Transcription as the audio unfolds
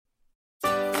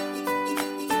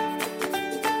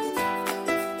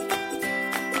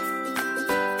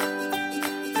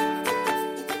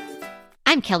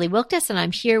I'm Kelly Wilkes, and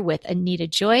I'm here with Anita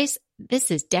Joyce.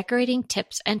 This is Decorating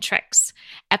Tips and Tricks,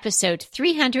 episode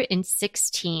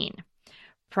 316,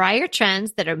 Prior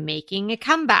Trends That Are Making a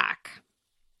Comeback.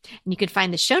 And you can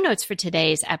find the show notes for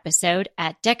today's episode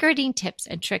at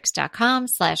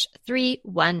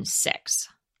decoratingtipsandtricks.com/316.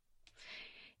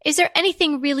 Is there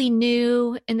anything really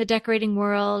new in the decorating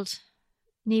world,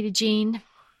 Anita Jean?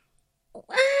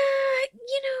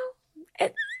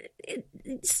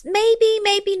 It's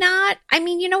maybe not. I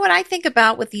mean, you know what I think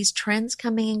about with these trends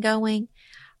coming and going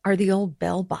are the old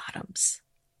bell bottoms.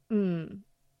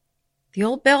 The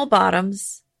old bell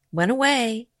bottoms went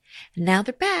away and now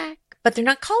they're back, but they're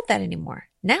not called that anymore.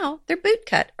 Now they're boot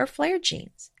cut or flare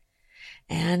jeans.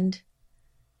 And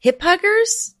hip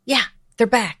huggers, yeah, they're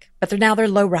back, but they're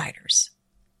low riders.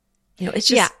 You know, it's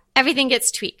just everything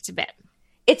gets tweaked a bit.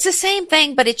 It's the same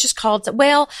thing, but it's just called,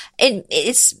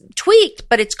 it's tweaked,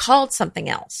 but it's called something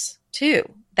else too.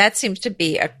 That seems to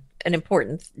be an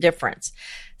important difference.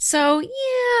 So yeah,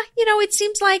 it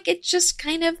seems like it's just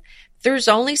kind of, there's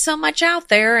only so much out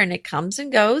there and it comes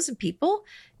and goes and people,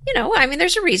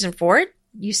 there's a reason for it.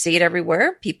 You see it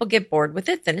everywhere. People get bored with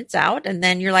it, then it's out. And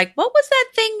then you're like, what was that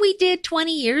thing we did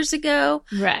 20 years ago?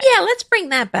 Right. Yeah, let's bring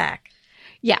that back.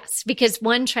 Yes, because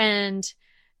one trend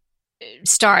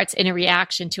starts in a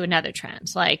reaction to another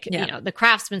trend, like, the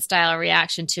craftsman style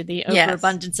reaction to the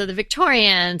overabundance of the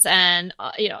Victorians and,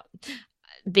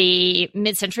 the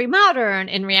mid-century modern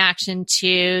in reaction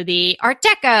to the Art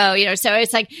Deco, so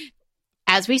it's like,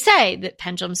 as we say, the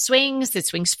pendulum swings, it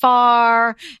swings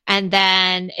far, and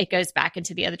then it goes back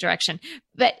into the other direction.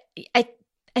 But I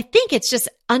think it's just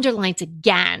underlines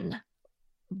again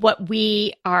what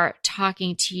we are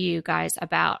talking to you guys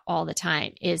about all the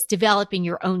time is developing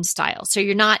your own style. So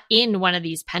you're not in one of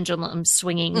these pendulum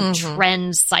swinging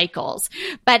trend cycles,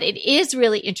 but it is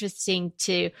really interesting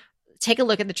to take a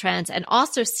look at the trends and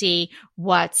also see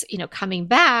what's, coming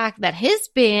back that has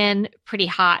been pretty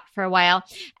hot for a while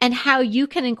and how you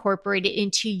can incorporate it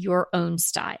into your own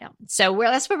style. So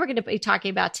that's what we're going to be talking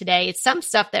about today. It's some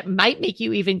stuff that might make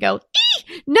you even go,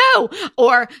 no,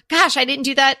 or gosh, I didn't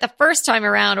do that the first time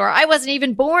around, or I wasn't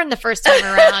even born the first time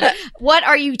around. What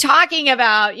are you talking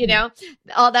about?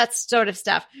 All that sort of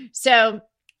stuff. So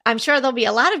I'm sure there'll be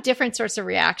a lot of different sorts of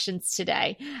reactions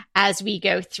today as we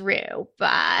go through,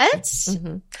 but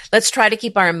let's try to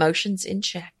keep our emotions in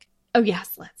check. Oh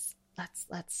yes, let's.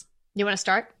 You want to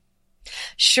start?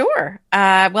 Sure.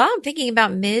 Well, I'm thinking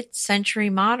about mid-century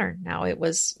modern. Now it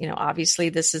was, obviously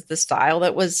this is the style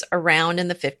that was around in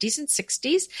the 50s and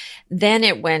 60s. Then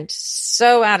it went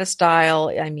so out of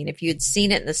style. I mean, if you had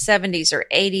seen it in the 70s or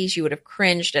 80s, you would have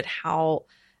cringed at how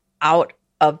out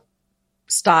of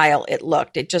style it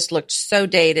looked. It just looked so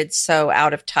dated, so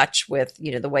out of touch with,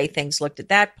 the way things looked at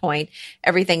that point.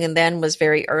 Everything and then was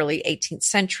very early 18th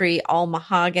century, all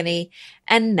mahogany.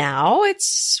 And now it's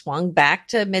swung back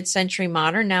to mid-century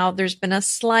modern. Now there's been a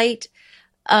slight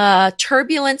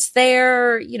turbulence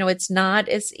there. It's not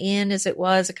as in as it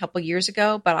was a couple years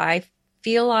ago, but I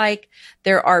feel like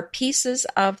there are pieces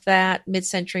of that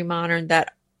mid-century modern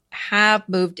that have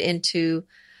moved into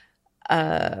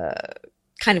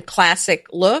kind of classic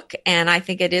look, and I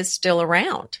think it is still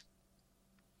around.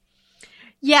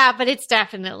 Yeah, but it's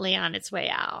definitely on its way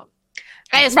out.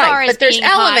 As right, far as but there's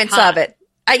elements hot. of it.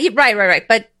 Right.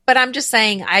 But I'm just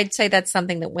saying, I'd say that's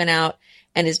something that went out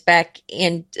and is back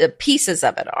in. Pieces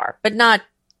of it are, but not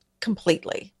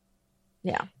completely.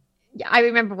 Yeah. Yeah, I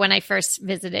remember when I first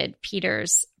visited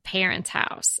Peter's parents'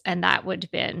 house, and that would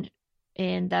have been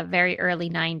in the very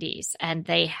early 90s, and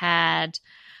they had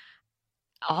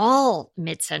all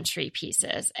mid-century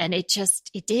pieces, and it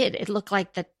looked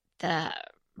like the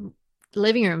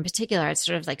living room in particular had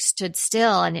sort of like stood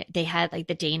still, and they had like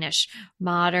the Danish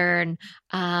modern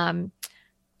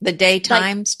the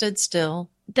daytime stood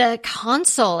still, the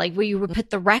console, like where you would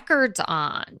put the records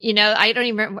on, I don't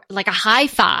even remember, like a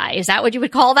hi-fi, is that what you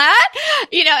would call that?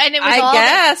 And it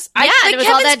was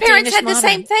Kevin's parents had the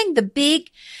same thing, the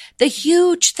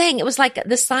huge thing. It was like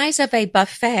the size of a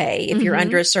buffet if you're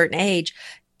under a certain age.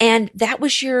 And that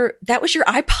was your iPod or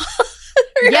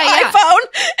your iPhone.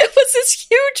 It was this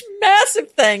huge,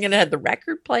 massive thing, and it had the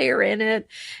record player in it.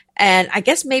 And I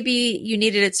guess maybe you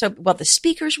needed it the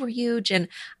speakers were huge. And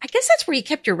I guess that's where you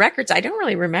kept your records. I don't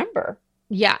really remember.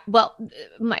 Yeah. Well,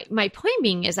 my point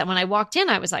being is that when I walked in,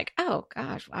 I was like, oh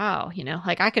gosh, wow.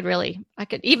 Like I could,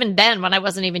 even then when I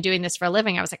wasn't even doing this for a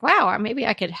living, I was like, wow, maybe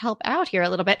I could help out here a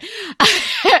little bit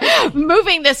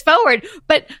moving this forward.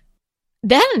 But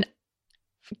then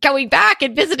going back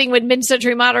and visiting when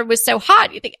mid-century modern was so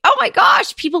hot, you think, oh my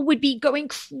gosh, people would be going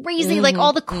crazy. Like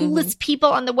all the coolest people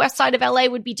on the west side of LA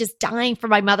would be just dying for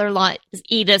my mother-in-law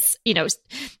Edith's,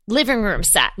 living room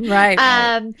set.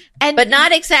 Right. But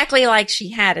not exactly like she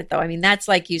had it though. I mean, that's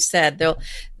like you said,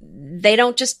 they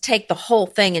don't just take the whole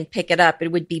thing and pick it up.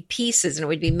 It would be pieces and it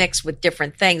would be mixed with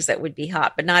different things that would be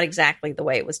hot, but not exactly the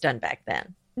way it was done back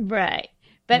then. Right.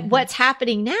 But what's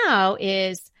happening now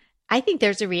is I think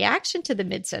there's a reaction to the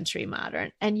mid-century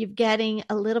modern, and you're getting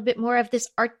a little bit more of this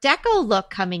Art Deco look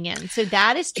coming in. So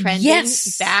that is trending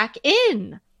back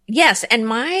in. Yes. And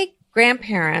my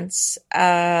grandparents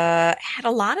had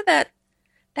a lot of that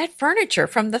furniture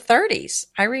from the 30s.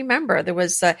 I remember there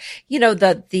was,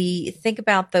 think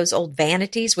about those old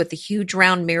vanities with the huge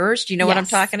round mirrors. Do you know what I'm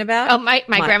talking about? Oh, my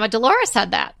grandma Dolores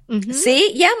had that. Mm-hmm.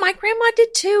 See? Yeah, my grandma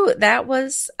did too. That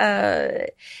was,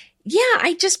 but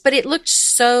it looked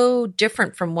so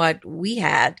different from what we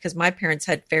had because my parents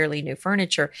had fairly new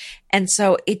furniture. And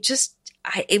so it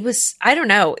was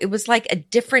like a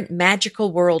different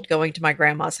magical world going to my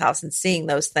grandma's house and seeing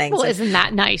those things. Well, isn't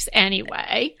that nice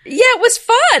anyway? Yeah, it was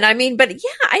fun. I mean, but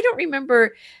yeah, I don't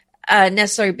remember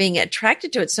necessarily being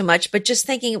attracted to it so much, but just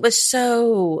thinking it was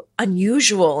so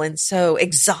unusual and so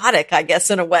exotic, I guess,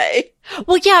 in a way.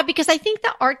 Well, yeah, because I think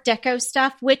the Art Deco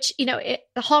stuff, which, the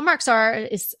hallmarks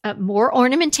is more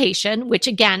ornamentation, which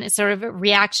again is sort of a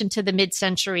reaction to the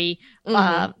mid-century,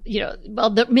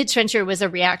 the mid-century was a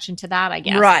reaction to that, I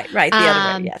guess. Right. The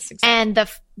other way, yes, exactly. And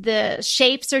the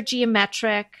shapes are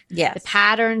geometric. Yes. The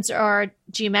patterns are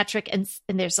geometric and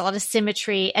there's a lot of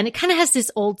symmetry and it kind of has this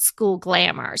old school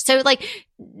glamour. So like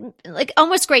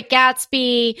almost Great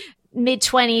Gatsby,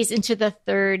 mid-20s into the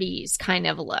 30s kind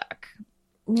of look.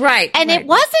 Right. And it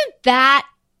wasn't that,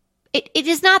 it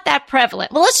is not that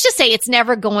prevalent. Well, let's just say it's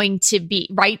never going to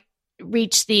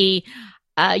reach the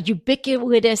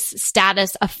ubiquitous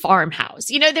status of farmhouse.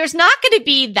 There's not going to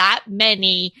be that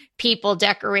many people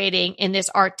decorating in this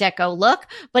Art Deco look,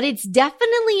 but it's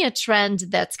definitely a trend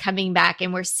that's coming back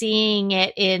and we're seeing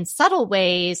it in subtle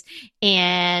ways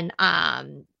and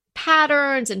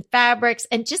patterns and fabrics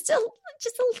and just a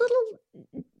little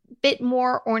bit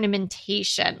more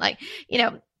ornamentation. Like,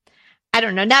 I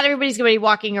don't know. Not everybody's going to be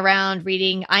walking around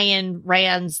reading Ayn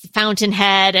Rand's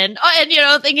Fountainhead and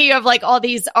thinking of like all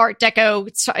these Art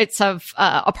Deco types of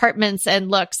apartments and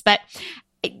looks, but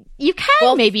you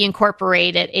can maybe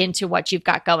incorporate it into what you've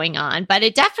got going on. But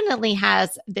it definitely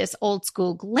has this old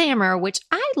school glamour, which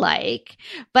I like.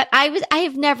 But I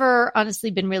have never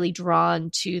honestly been really drawn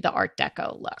to the Art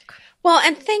Deco look. Well,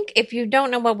 and if you don't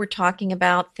know what we're talking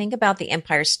about, think about the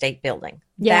Empire State Building.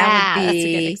 Yeah, that's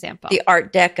a good example. The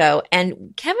Art Deco.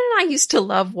 And Kevin and I used to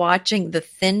love watching the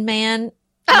Thin Man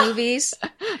movies,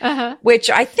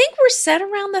 which I think were set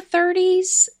around the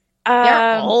 30s.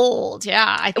 They're old.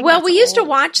 Yeah. I think we used to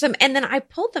watch them and then I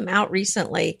pulled them out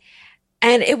recently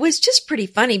and it was just pretty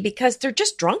funny because they're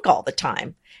just drunk all the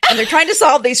time. And they're trying to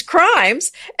solve these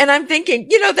crimes. And I'm thinking,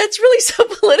 that's really so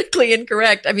politically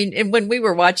incorrect. I mean, and when we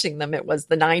were watching them, it was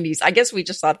the 90s. I guess we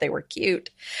just thought they were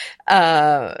cute,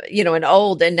 and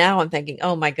old. And now I'm thinking,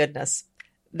 oh my goodness,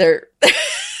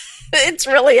 it's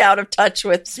really out of touch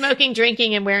with smoking,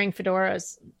 drinking, and wearing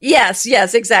fedoras. Yes,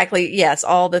 exactly. Yes.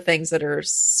 All the things that are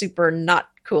super not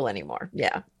cool anymore.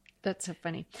 Yeah. That's so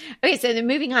funny. Okay, so then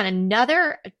moving on,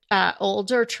 another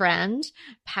older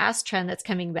past trend that's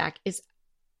coming back is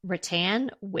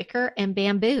rattan, wicker, and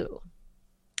bamboo.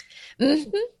 Mm-hmm.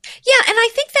 Yeah, and I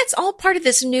think that's all part of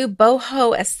this new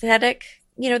boho aesthetic,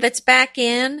 that's back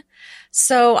in.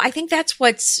 So I think that's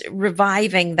what's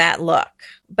reviving that look.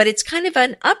 But it's kind of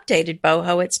an updated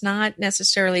boho. It's not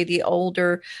necessarily the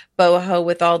older boho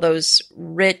with all those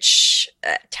rich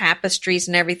tapestries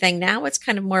and everything. Now it's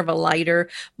kind of more of a lighter,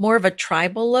 more of a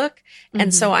tribal look.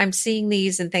 And so I'm seeing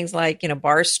these in things like,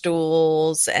 bar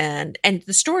stools and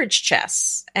the storage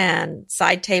chests and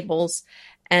side tables.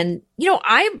 And,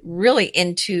 I'm really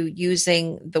into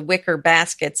using the wicker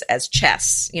baskets as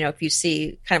chests. If you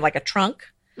see kind of like a trunk,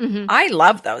 I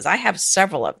love those. I have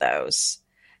several of those.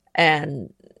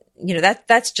 And,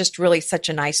 that's just really such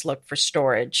a nice look for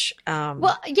storage.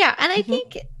 Well, yeah. And I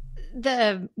think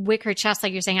the wicker chest,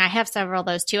 like you're saying, I have several of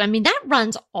those too. I mean, that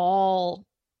runs all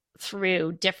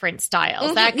through different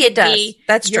styles. That could be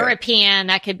That's European,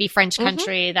 that could be French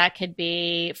country, that could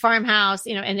be farmhouse,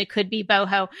 and it could be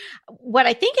boho. What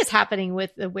I think is happening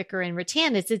with the wicker and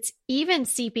rattan is it's even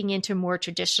seeping into more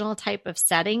traditional type of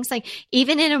settings. Like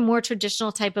even in a more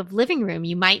traditional type of living room,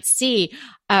 you might see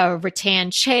a rattan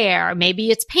chair,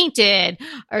 maybe it's painted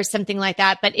or something like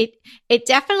that, but it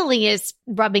definitely is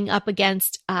rubbing up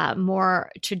against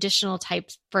more traditional type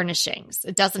furnishings.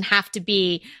 It doesn't have to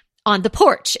be on the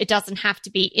porch. It doesn't have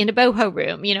to be in a boho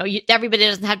room. Everybody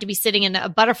doesn't have to be sitting in a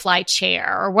butterfly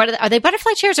chair or what are they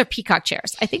butterfly chairs or peacock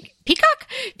chairs? I think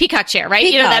peacock chair, right?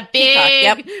 Peacock, that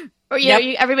big, peacock, or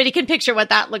everybody can picture what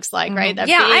that looks like, right? That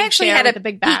I actually had a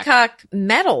big back.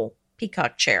 metal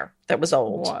peacock chair that was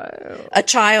old. Whoa. A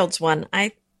child's one.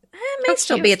 I may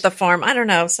still be at the farm. I don't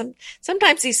know.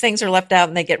 Sometimes these things are left out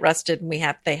and they get rusted and they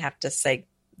have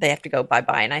to go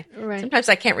bye-bye. And sometimes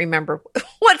I can't remember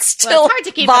what's still it's hard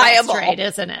to keep viable. It straight,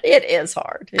 isn't it? It is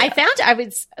hard. Yeah. I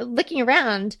was looking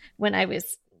around when I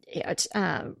was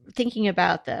thinking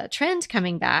about the trend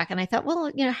coming back. And I thought,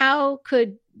 well, how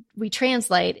could we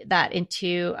translate that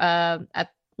into a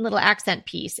little accent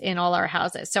piece in all our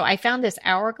houses? So I found this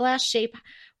hourglass shape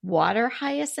water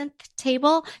hyacinth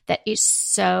table that is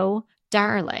so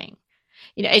darling.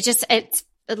 It's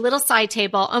a little side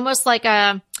table, almost like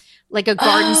a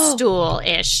garden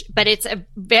stool-ish, but it's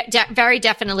very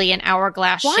definitely an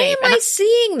hourglass shape. Why am I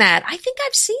seeing that? I think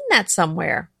I've seen that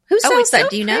somewhere. Who sells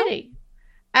that? Do you know?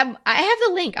 I have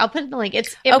the link. I'll put in the link.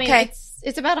 It's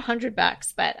about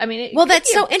 $100, but I mean,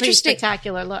 that's so interesting.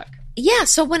 Spectacular look. Yeah.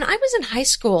 So when I was in high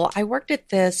school, I worked at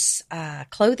this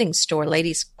clothing store,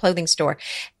 ladies' clothing store.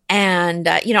 And,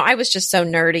 I was just so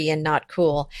nerdy and not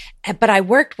cool. But I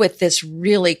worked with this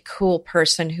really cool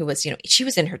person who was, she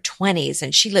was in her 20s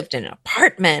and she lived in an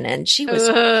apartment and she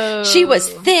was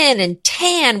thin and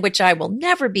tan, which I will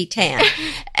never be tan.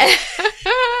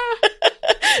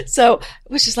 So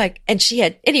it was just like, and she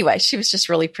was just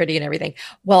really pretty and everything.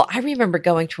 Well, I remember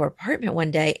going to her apartment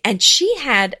one day and she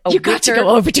had You got to go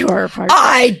over to her apartment.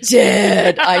 I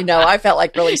did. I know. I felt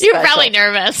like really special. You're probably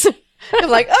nervous. I'm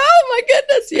like, oh my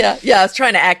goodness. Yeah. I was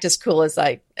trying to act as cool as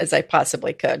I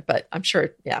possibly could, but I'm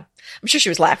sure she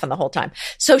was laughing the whole time.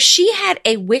 So she had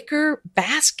a wicker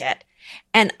basket.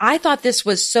 And I thought this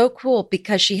was so cool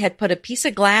because she had put a piece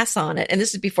of glass on it. And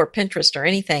this is before Pinterest or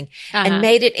anything, and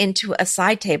made it into a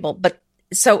side table. But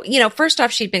so, first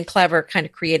off, she'd been clever kind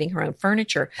of creating her own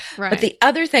furniture. Right. But the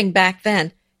other thing back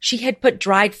then, she had put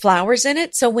dried flowers in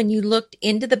it. So when you looked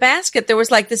into the basket, there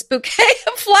was like this bouquet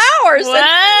of flowers. What?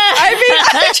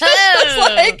 I just was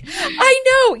like,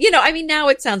 I know, now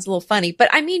it sounds a little funny, but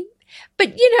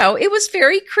it was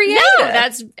very creative. No,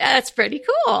 that's pretty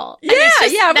cool. Yeah.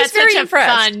 I was very impressed.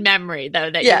 That's such a fun memory though,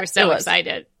 that you were so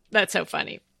excited. That's so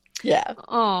funny. Yeah.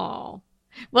 Oh,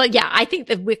 well, yeah, I think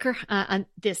the wicker, on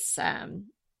this,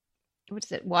 what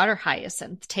is it? Water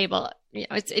hyacinth table.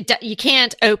 You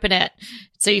can't open it,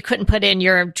 so you couldn't put in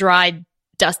your dried,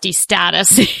 dusty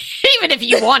status, even if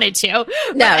you wanted to.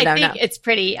 I think it's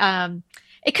pretty.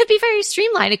 It could be very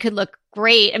streamlined. It could look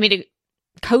great. I mean,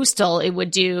 coastal, it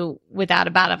would do without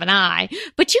a bat of an eye.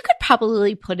 But you could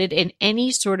probably put it in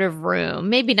any sort of room.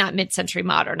 Maybe not mid-century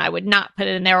modern. I would not put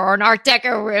it in there, or an Art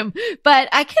Deco room. But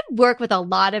I could work with a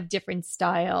lot of different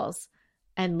styles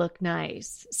and look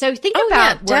nice. So think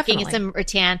about working in some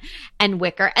rattan and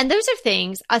wicker. And those are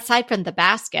things, aside from the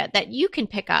basket, that you can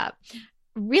pick up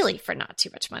really for not too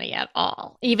much money at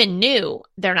all. Even new,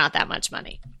 they're not that much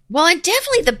money. Well, and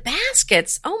definitely the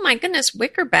baskets. Oh my goodness,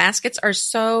 wicker baskets are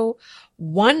so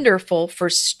wonderful for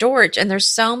storage. And there's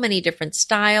so many different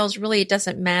styles. Really, it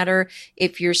doesn't matter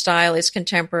if your style is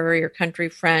contemporary or country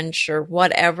French or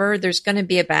whatever. There's going to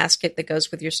be a basket that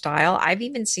goes with your style. I've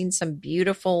even seen some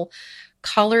beautiful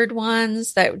colored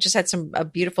ones that just had a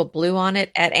beautiful blue on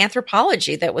it at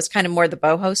Anthropologie that was kind of more the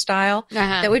boho style.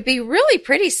 That would be really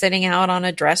pretty sitting out on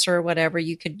a dresser or whatever.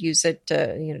 You could use it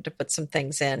to put some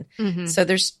things in. Mm-hmm. So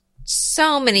there's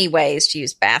so many ways to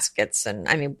use baskets. And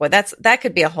I mean, boy, that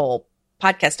could be a whole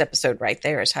podcast episode right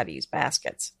there, is how to use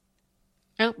baskets.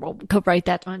 Oh, well, go write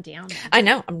that one down. I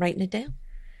know. I'm writing it down.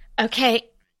 Okay.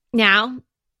 Now,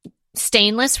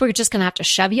 stainless, we're just going to have to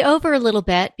shove you over a little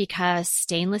bit, because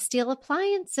stainless steel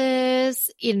appliances,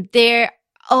 they're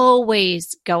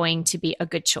always going to be a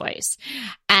good choice.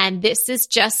 And this is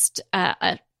just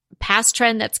a past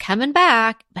trend that's coming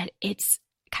back, but it's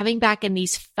coming back in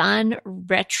these fun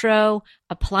retro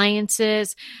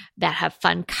appliances that have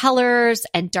fun colors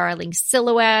and darling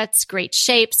silhouettes, great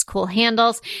shapes, cool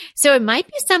handles. So it might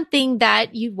be something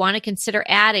that you want to consider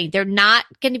adding. They're not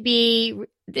going to be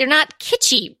they're not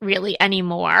kitschy really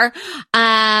anymore.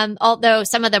 Although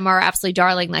some of them are absolutely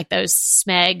darling, like those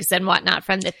Smegs and whatnot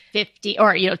from the 50s,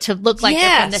 or, to look like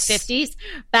they're from the 50s.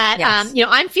 But,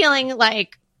 I'm feeling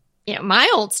like,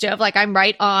 my old stove, like I'm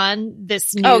right on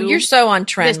this new. Oh, you're so on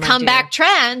trend. This comeback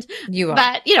trend. You are.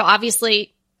 But,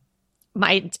 obviously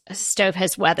my stove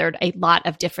has weathered a lot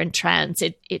of different trends.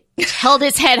 It held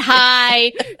its head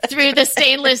high through the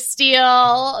stainless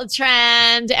steel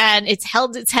trend, and it's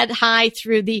held its head high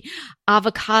through the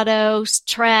avocado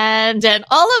trend, and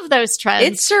all of those trends.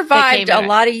 It survived a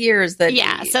lot of years that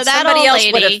so that somebody old else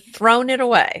lady would have thrown it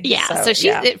away. Yeah. So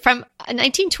she's from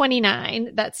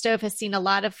 1929. That stove has seen a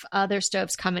lot of other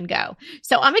stoves come and go.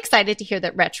 So I'm excited to hear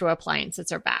that retro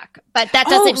appliances are back. But that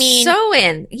doesn't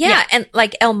mean Yeah. And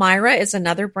like Elmira is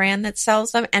another brand that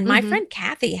sells them. And my friend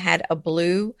Kathy had a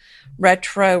blue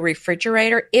retro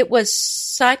refrigerator. It was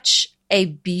such a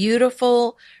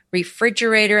beautiful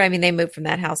refrigerator. I mean, they moved from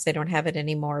that house. They don't have it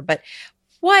anymore, but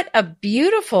what a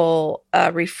beautiful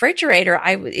refrigerator.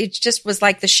 It just was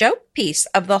like the showpiece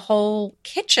of the whole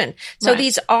kitchen. So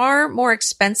these are more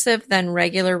expensive than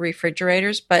regular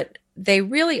refrigerators, but they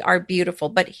really are beautiful.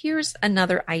 But here's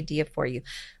another idea for you.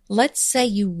 Let's say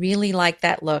you really like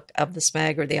that look of the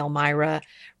Smeg or the Elmira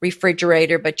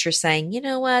refrigerator, but you're saying, you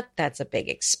know what, that's a big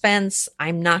expense.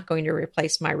 I'm not going to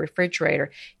replace my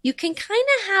refrigerator. You can kind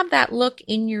of have that look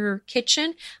in your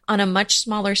kitchen on a much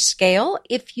smaller scale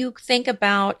if you think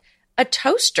about a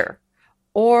toaster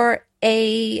or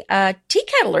a tea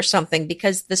kettle or something,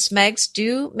 because the Smegs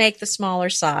do make the smaller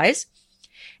size.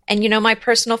 And my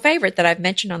personal favorite that I've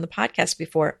mentioned on the podcast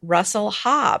before, Russell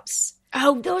Hobbs.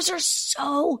 Oh, those are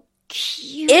so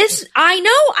cute. I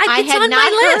know. I had on not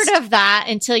my list. heard of that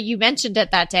until you mentioned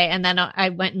it that day. And then I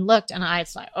went and looked, and I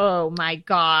was like, oh my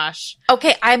gosh.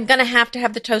 Okay, I'm going to have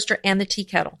the toaster and the tea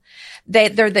kettle.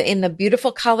 They're in the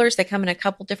beautiful colors. They come in a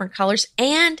couple different colors.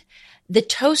 And the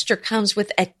toaster comes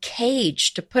with a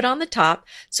cage to put on the top.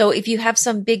 So if you have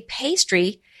some big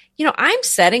pastry, I'm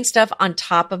setting stuff on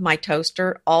top of my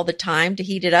toaster all the time to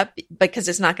heat it up because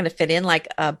it's not going to fit in like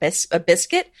a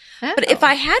biscuit. Oh. But if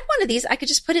I had one of these, I could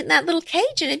just put it in that little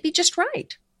cage and it'd be just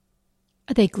right.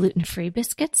 Are they gluten-free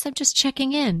biscuits? I'm just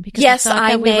checking in because yes,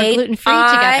 I thought we were gluten-free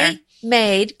together. I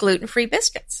made gluten-free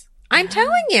biscuits. I'm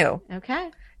telling you.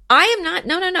 Okay. I am not.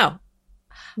 No.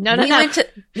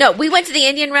 We went to the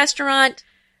Indian restaurant.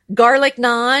 Garlic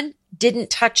naan, didn't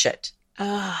touch it.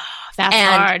 Oh, that's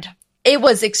hard. It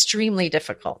was extremely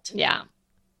difficult. Yeah.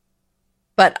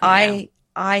 But I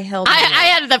held I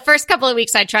had the first couple of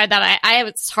weeks I tried that.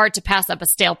 It's hard to pass up a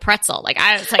stale pretzel. Like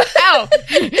I was like, oh,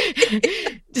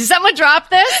 did someone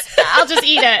drop this? I'll just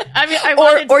eat it. I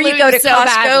mean, or you go to Costco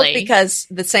badly. Because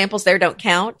the samples there don't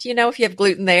count. If you have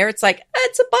gluten there, it's like,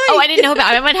 it's a bite. Oh, I didn't know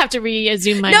about it. I might have to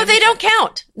resume my. No, they don't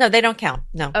count. No, they don't count.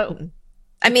 No. Oh.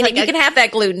 I mean, you can have that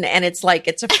gluten and it's like,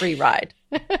 it's a free ride.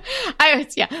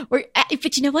 But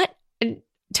you know what?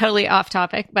 Totally off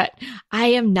topic, but I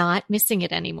am not missing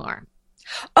it anymore.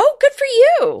 Oh, good for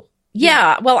you.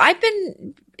 Yeah. Well, I've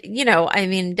been,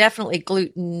 definitely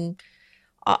gluten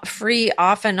free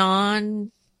off and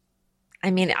on.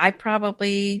 I mean, I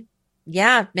probably,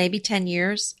 maybe 10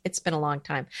 years. It's been a long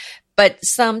time. But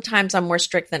sometimes I'm more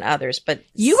strict than others. But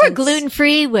you were gluten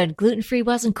free when gluten free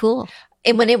wasn't cool.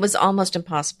 And when it was almost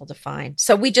impossible to find.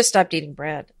 So we just stopped eating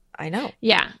bread. I know.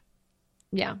 Yeah.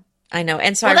 I know.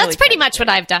 And so that's pretty much what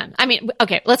I've done. I mean,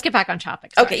 okay, let's get back on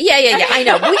topic. Sorry. Okay. Yeah. I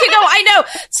know. We can go. I know.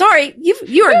 Sorry.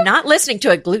 You are not listening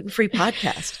to a gluten-free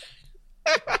podcast.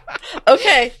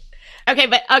 Okay.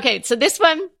 So this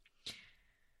one,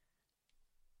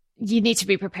 you need to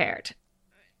be be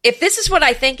if this is what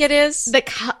I think it is. I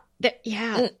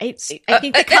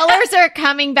think the colors are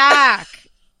coming back.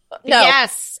 No.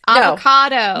 Yes.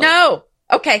 Avocado. No.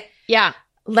 Okay. Yeah.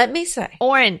 Let me say.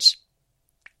 Orange.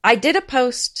 I did a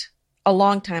post a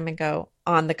long time ago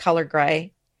on the color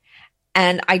gray.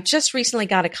 And I just recently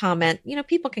got a comment.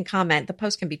 People can comment. The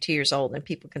post can be 2 years old and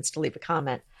people can still leave a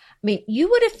comment. I mean, you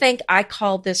would have think I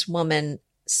called this woman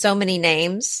so many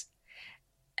names.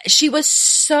 She was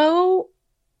so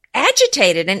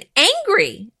agitated and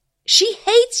angry. She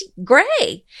hates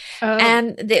gray. Oh.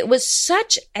 And it was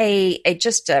such a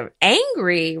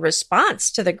angry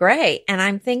response to the gray. And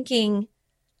I'm thinking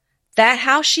that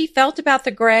how she felt about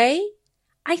the gray,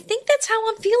 I think that's how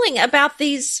I'm feeling about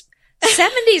these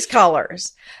 70s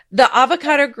colors. The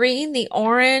avocado green, the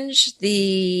orange,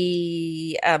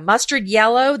 the mustard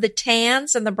yellow, the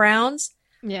tans and the browns.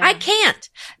 Yeah. I can't.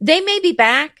 They may be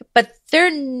back, but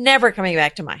they're never coming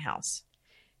back to my house.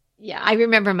 Yeah, I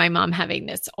remember my mom having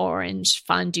this orange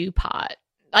fondue pot.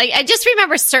 Like, I just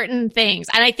remember certain things.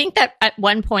 And I think that at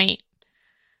one point,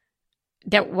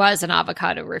 there was an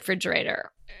avocado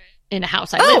refrigerator in a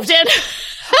house I lived in.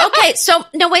 Okay. So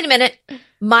no, wait a minute.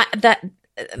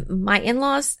 My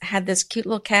in-laws had this cute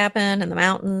little cabin in the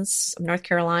mountains of North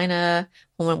Carolina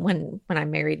when I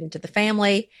married into the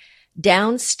family.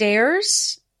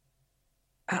 Downstairs,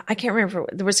 I can't remember.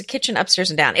 There was a kitchen upstairs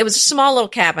and down. It was a small little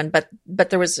cabin, but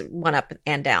there was one up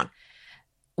and down.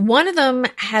 One of them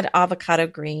had avocado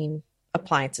green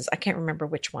appliances. I can't remember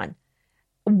which one.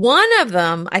 One of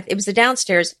them, it was the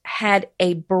downstairs, had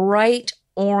a bright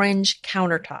orange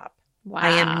countertop. Wow. I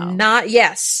am not.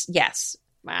 Yes.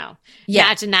 Wow. Yeah.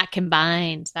 Imagine that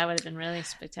combined. That would have been really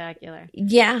spectacular.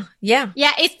 Yeah.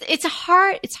 It's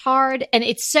hard, and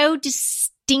it's so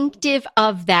distinctive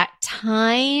of that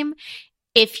time.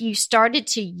 If you started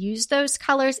to use those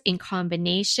colors in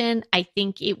combination, I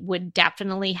think it would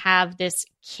definitely have this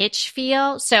kitsch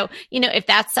feel. So, if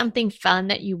that's something fun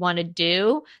that you want to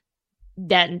do,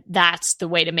 then that's the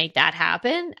way to make that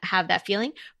happen, have that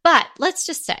feeling. But let's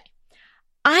just say,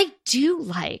 I do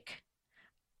like,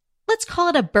 let's call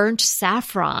it a burnt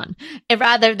saffron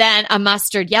rather than a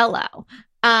mustard yellow.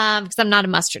 Because I'm not a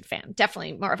mustard fan,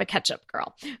 definitely more of a ketchup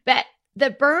girl. But the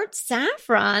burnt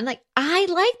saffron, like, I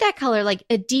like that color, like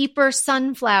a deeper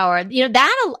sunflower.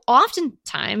 That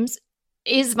oftentimes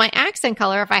is my accent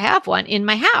color if I have one in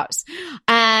my house.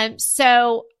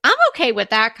 So I'm okay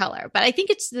with that color, but I think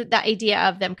it's the idea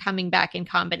of them coming back in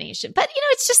combination. But,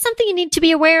 it's just something you need to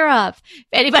be aware of. If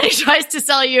anybody tries to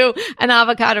sell you an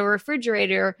avocado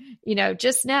refrigerator,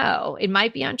 just know it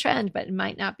might be on trend, but it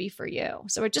might not be for you.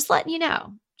 So we're just letting you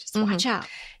know. Just watch out.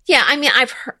 Yeah, I mean,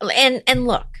 I've heard, and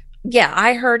look, yeah,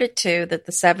 I heard it too, that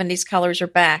the 70s colors are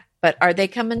back, but are they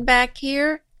coming back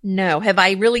here? No. Have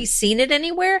I really seen it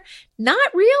anywhere?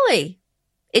 Not really.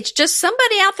 It's just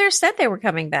somebody out there said they were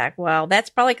coming back. Well,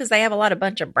 that's probably because they have a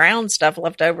bunch of brown stuff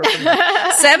left over from the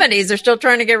 70s they're still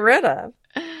trying to get rid of.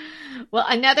 Well,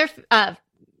 another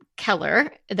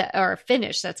color or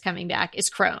finish that's coming back is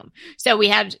chrome. So we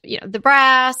had, the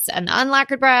brass and the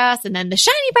unlacquered brass, and then the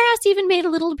shiny brass even made a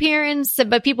little appearance.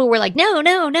 But people were like,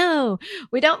 no,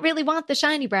 we don't really want the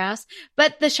shiny brass.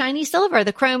 But the shiny silver,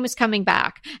 the chrome, is coming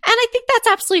back. And I think that's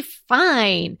absolutely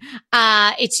fine.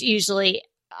 It's usually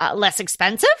less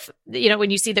expensive, when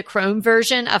you see the chrome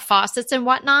version of faucets and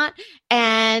whatnot.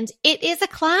 And it is a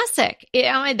classic.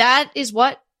 That is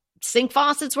what sink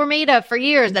faucets were made of for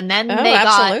years. And then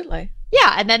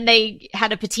and then they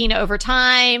had a patina over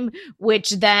time, which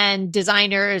then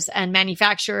designers and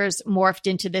manufacturers morphed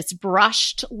into this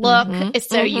brushed look.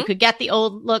 You could get the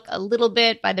old look a little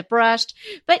bit by the brushed,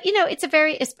 but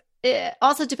it's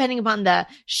also depending upon the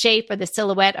shape or the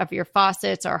silhouette of your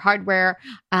faucets or hardware,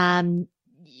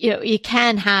 you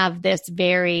can have this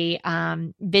very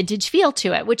vintage feel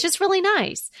to it, which is really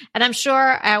nice. And I'm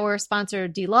sure our sponsor,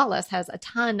 D. Lawless, has a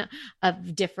ton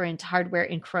of different hardware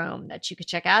in chrome that you could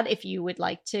check out if you would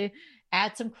like to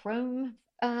add some chrome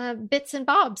bits and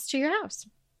bobs to your house.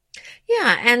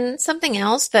 Yeah. And something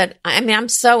else that, I'm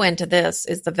so into this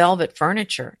is the velvet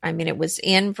furniture. It was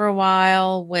in for a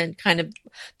while when kind of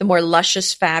the more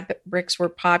luscious fabrics were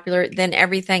popular. Then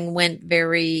everything went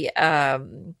very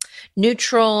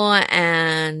neutral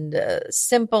and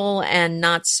simple and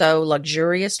not so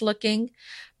luxurious looking,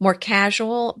 more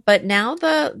casual. But now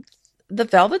the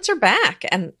velvets are back,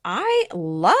 and I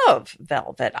love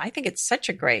velvet. I think it's such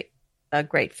a great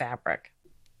fabric.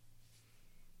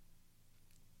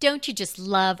 Don't you just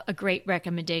love a great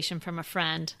recommendation from a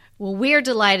friend? Well, we're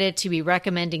delighted to be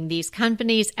recommending these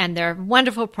companies and their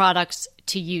wonderful products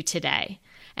to you today.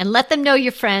 And let them know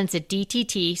your friends at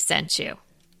DTT sent you.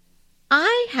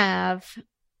 I have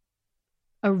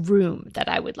a room that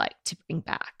I would like to bring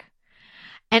back.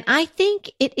 And I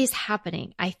think it is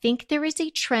happening. I think there is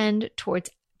a trend towards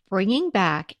bringing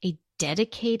back a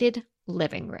dedicated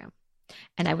living room.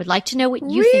 And I would like to know what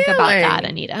you think about that,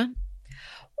 Anita.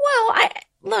 Well,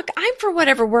 I'm for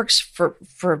whatever works for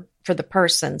the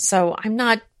person. So I'm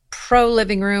not pro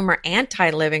living room or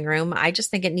anti living room. I just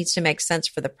think it needs to make sense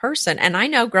for the person. And I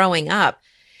know growing up,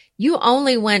 you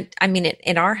only went,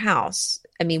 in our house,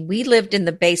 we lived in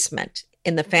the basement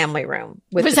in the family room.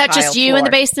 Was that just you in the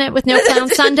basement with no clown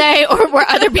Sunday, or were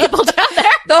other people down there?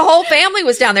 The whole family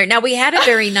was down there. Now we had a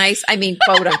very nice,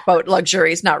 quote unquote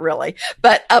luxuries, not really,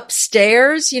 but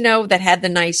upstairs, that had the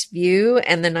nice view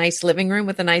and the nice living room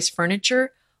with the nice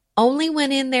furniture. Only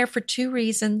went in there for two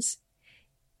reasons.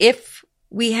 If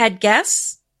we had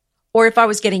guests or if I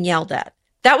was getting yelled at.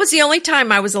 That was the only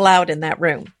time I was allowed in that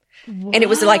room. Whoa. And it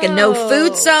was like a no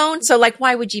food zone. So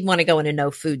why would you want to go in a no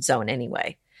food zone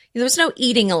anyway? There was no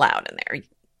eating allowed in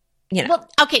there, Well,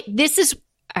 okay. This is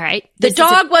All right. The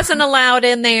dog wasn't allowed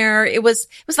in there. It was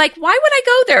like, why would I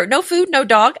go there? No food, no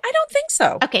dog. I don't think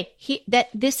so. Okay.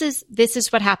 This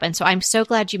is what happened. So I'm so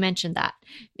glad you mentioned that,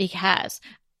 because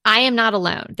I am not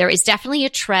alone. There is definitely a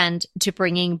trend to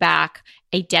bringing back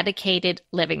a dedicated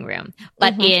living room,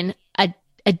 but in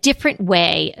a different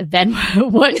way than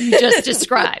what you just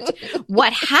described.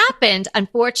 What happened,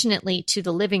 unfortunately, to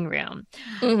the living room,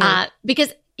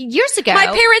 because years ago, my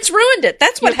parents ruined it.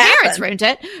 That's what happened. Parents ruined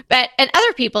it, and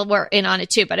other people were in on it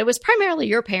too. But it was primarily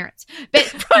your parents. But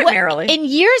primarily, in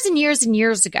years and years and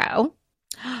years ago,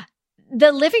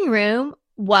 the living room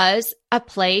was a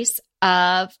place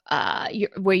of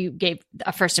where you gave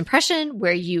a first impression,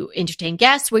 where you entertained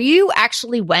guests, where you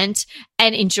actually went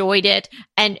and enjoyed it,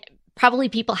 and probably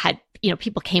people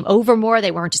came over more.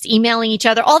 They weren't just emailing each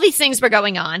other. All these things were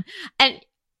going on, and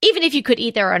even if you could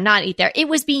eat there or not eat there, it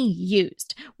was being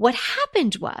used. What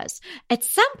happened was, at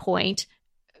some point,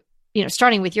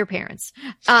 starting with your parents,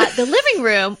 the living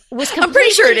room was completely I'm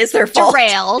pretty sure it is their fault.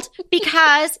 Derailed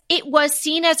because it was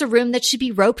seen as a room that should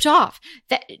be roped off.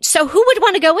 So who would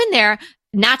want to go in there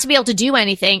not to be able to do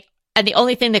anything? And the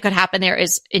only thing that could happen there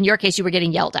is, in your case, you were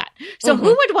getting yelled at. So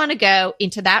who would want to go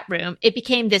into that room? It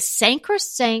became this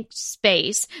sacrosanct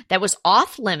space that was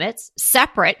off limits,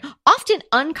 separate, often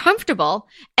uncomfortable,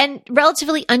 and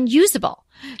relatively unusable.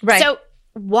 Right. So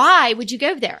why would you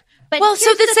go there? But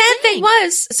so the sad thing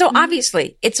was,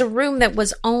 obviously it's a room that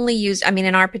was only used. I mean,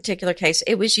 in our particular case,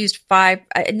 it was used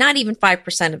not even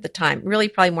 5% of the time, really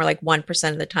probably more like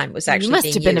 1% of the time was actually being used. You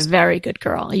must have been a very good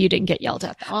girl. You didn't get yelled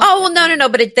at. Oh, well, no.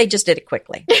 But they just did it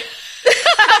quickly.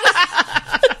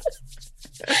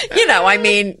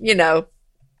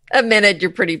 A minute,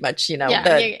 you're pretty much, you got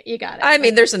it. I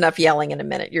mean, there's enough yelling in a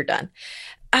minute. You're done.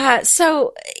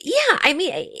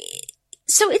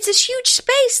 So it's this huge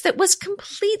space that was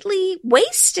completely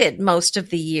wasted most of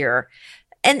the year.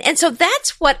 And so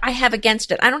that's what I have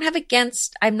against it. I'm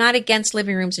not against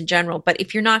living rooms in general, but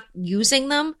if you're not using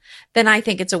them, then I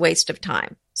think it's a waste of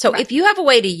time. So if you have a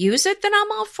way to use it, then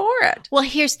I'm all for it. Well,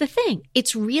 here's the thing.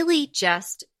 It's really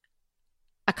just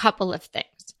a couple of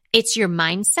things. It's your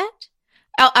mindset.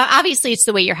 Obviously, it's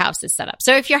the way your house is set up.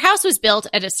 So if your house was built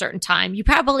at a certain time, you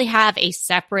probably have a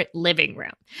separate living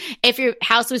room. If your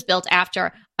house was built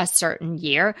after a certain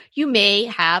year, you may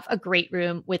have a great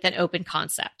room with an open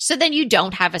concept. So then you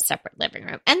don't have a separate living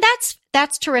room. And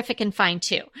that's terrific and fine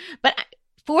too. But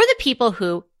for the people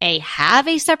who have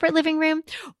a separate living room,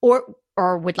 or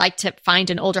would like to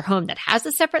find an older home that has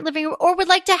a separate living room, or would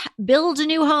like to build a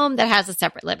new home that has a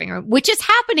separate living room, which is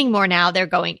happening more now.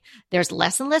 There's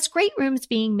less and less great rooms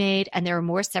being made, and there are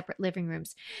more separate living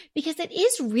rooms, because it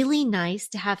is really nice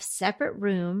to have separate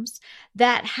rooms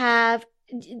that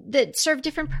serve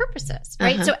different purposes,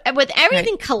 right? So with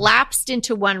everything collapsed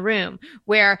into one room,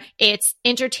 where it's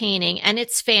entertaining and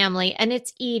it's family and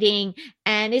it's eating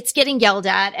and it's getting yelled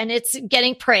at and it's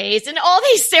getting praised and all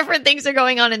these different things are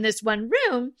going on in this one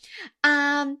room.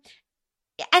 I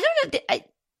don't know.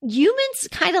 Humans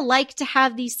kind of like to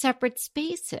have these separate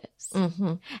spaces.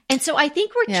 And so I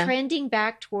think we're trending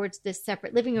back towards this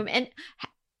separate living room. And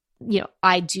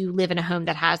I do live in a home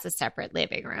that has a separate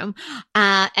living room.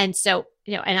 And so,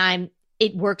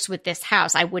 it works with this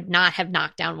house. I would not have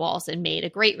knocked down walls and made a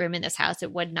great room in this house.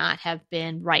 It would not have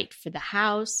been right for the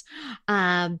house. So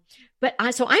I'm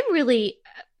really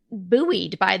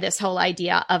buoyed by this whole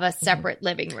idea of a separate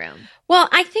living room. Well,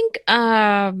 I think,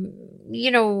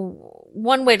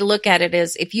 one way to look at it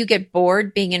is, if you get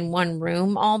bored being in one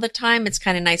room all the time, it's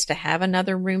kind of nice to have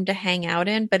another room to hang out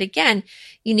in. But again,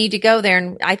 you need to go there.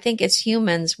 And I think as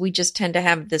humans, we just tend to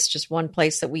have this just one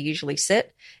place that we usually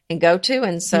sit and go to.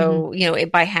 And so,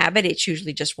 by habit, it's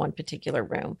usually just one particular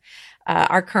room.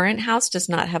 Our current house does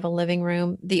not have a living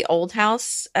room. The old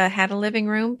house had a living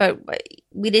room, but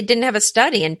we didn't have a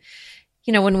study. And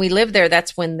when we lived there,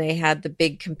 that's when they had the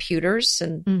big computers,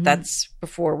 and that's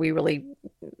before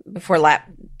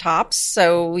laptops.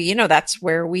 So, that's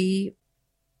where the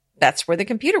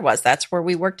computer was. That's where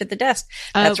we worked at the desk.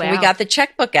 That's where we got the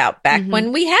checkbook out back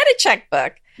when we had a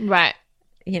checkbook. Right.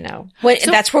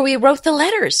 That's where we wrote the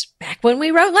letters, back when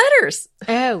we wrote letters.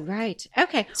 Oh, right.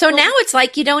 Okay. So now it's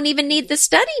like you don't even need the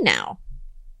study now.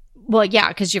 Well, yeah,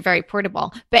 because you're very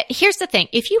portable. But here's the thing.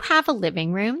 If you have a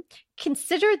living room,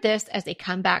 consider this as a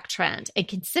comeback trend, and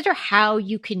consider how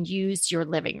you can use your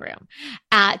living room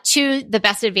to the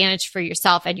best advantage for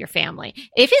yourself and your family.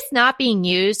 If it's not being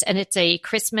used and it's a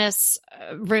Christmas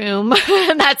room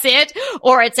and that's it,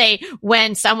 or it's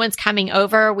when someone's coming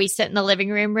over, we sit in the living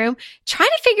room, try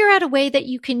to figure out a way that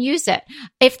you can use it.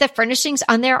 If the furnishings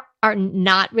on there are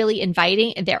not really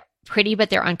inviting, and they're pretty, but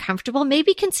they're uncomfortable,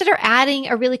 maybe consider adding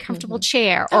a really comfortable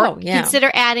chair, or consider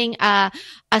adding a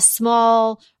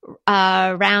small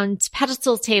round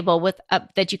pedestal table with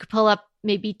that you could pull up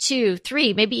maybe 2,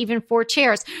 3, maybe even 4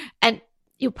 chairs, and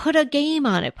you put a game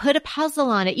on it, put a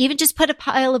puzzle on it, even just put a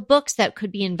pile of books that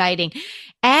could be inviting.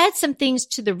 Add some things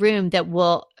to the room that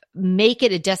will make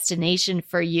it a destination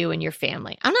for you and your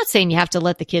family. I'm not saying you have to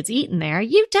let the kids eat in there.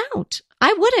 You don't.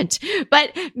 I wouldn't.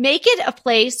 But make it a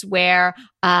place where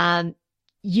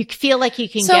you feel like you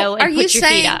can go and put your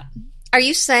feet up. Are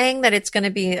you saying that it's going to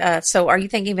be, so are you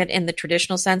thinking of it in the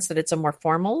traditional sense that it's a more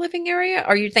formal living area? Or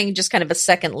are you thinking just kind of a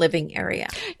second living area?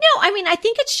 No, I mean, I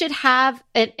think it should have,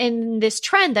 in this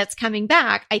trend that's coming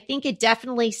back, I think it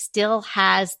definitely still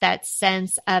has that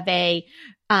sense of a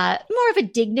more of a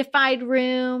dignified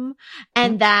room,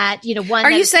 and that, one.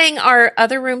 Are you saying our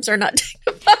other rooms are not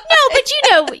dignified?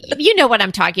 No, but you know what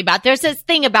I'm talking about. There's this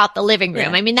thing about the living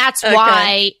room. Yeah. I mean, that's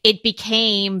why it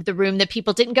became the room that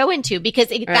people didn't go into, because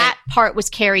that part was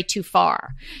carried too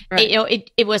far.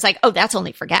 Right. It was like, oh, that's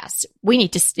only for guests. We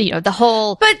need to, the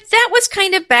whole. But that was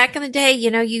kind of back in the day.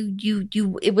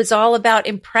 It was all about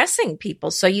impressing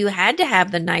people, so you had to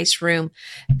have the nice room.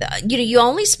 You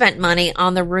only spent money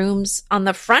on the rooms on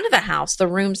the front of the house, the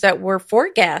rooms that were for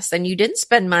guests, and you didn't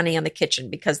spend money on the kitchen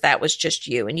because that was just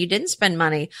you, and you didn't spend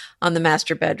money on the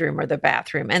master bedroom or the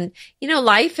bathroom. And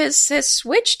life has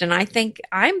switched, and I think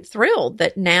I'm thrilled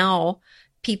that now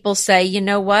people say, you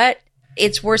know what,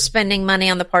 it's worth spending money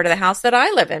on the part of the house that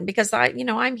I live in because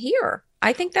I'm here.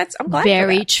 I think I'm glad.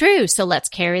 Very true. So let's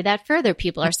carry that further.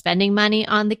 People are spending money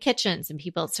on the kitchens, and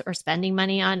people are spending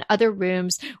money on other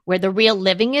rooms where the real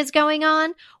living is going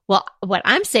on. Well, what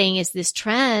I'm saying is this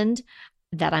trend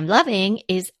that I'm loving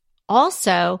is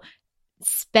also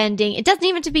spending, it doesn't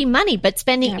even have to be money, but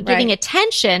giving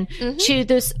attention to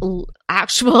this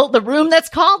the room that's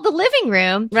called the living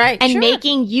room, and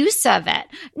making use of it.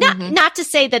 Not to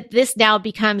say that this now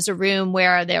becomes a room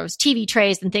where there's TV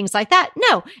trays and things like that.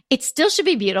 No, it still should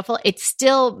be beautiful. It's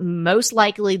still most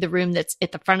likely the room that's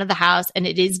at the front of the house, and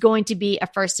it is going to be a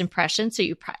first impression. So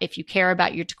if you care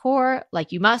about your decor,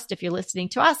 like you must, if you're listening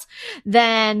to us,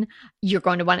 then you're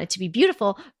going to want it to be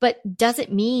beautiful, but does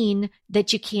it mean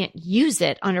that you can't use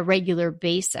it on a regular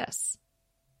basis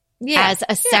as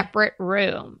a separate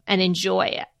room and enjoy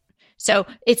it? So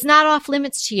it's not off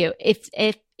limits to you. If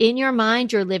in your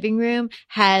mind, your living room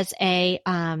has a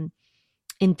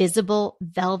invisible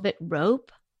velvet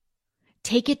rope,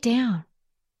 take it down,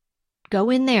 go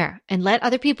in there and let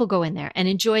other people go in there and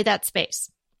enjoy that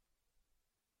space.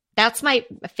 That's my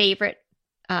favorite,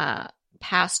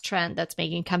 past trend that's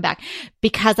making a comeback,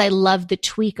 because I love the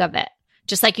tweak of it.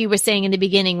 Just like you were saying in the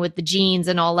beginning with the jeans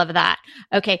and all of that.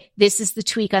 Okay, this is the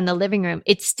tweak on the living room.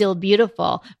 It's still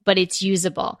beautiful, but it's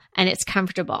usable and it's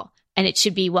comfortable, and it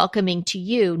should be welcoming to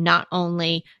you, not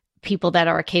only people that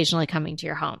are occasionally coming to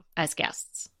your home as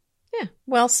guests. Yeah,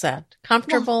 well said.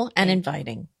 Comfortable and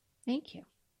inviting. Thank you.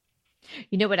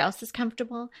 You know what else is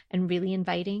comfortable and really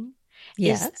inviting?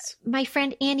 Yes. Is my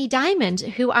friend Annie Diamond,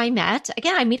 who I met.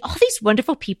 Again, I meet all these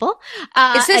wonderful people.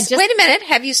 Wait a minute.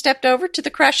 Have you stepped over to the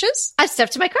crushes? I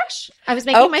stepped to my crush. I was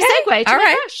making my segue to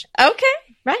my crush.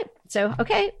 Okay. Right. So,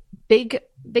 big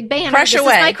banner. Crush this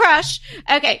away. Is my crush.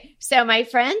 Okay. So my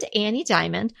friend Annie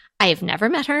Diamond, I have never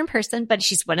met her in person, but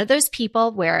she's one of those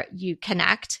people where you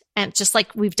connect. And just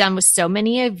like we've done with so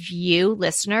many of you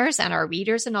listeners and our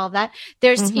readers and all that,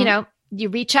 there's, you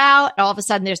reach out, all of a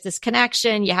sudden there's this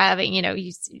connection. You have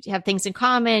things in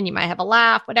common. You might have a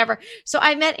laugh, whatever. So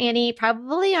I met Annie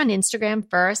probably on Instagram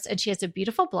first, and she has a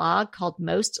beautiful blog called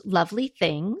Most Lovely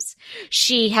Things.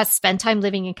 She has spent time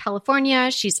living in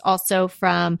California. She's also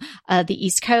from the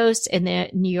East Coast in the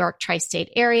New York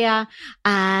tri-state area.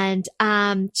 And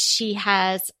she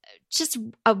has just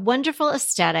a wonderful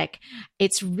aesthetic.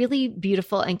 It's really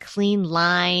beautiful and clean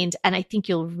lined, and I think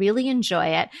you'll really enjoy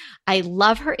it. I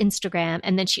love her Instagram.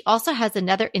 And then she also has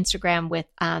another Instagram with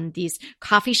these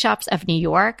coffee shops of New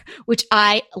York, which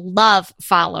I love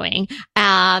following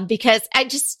because I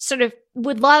just sort of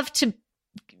would love to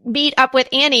meet up with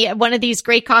Annie at one of these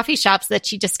great coffee shops that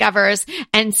she discovers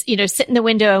and, sit in the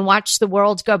window and watch the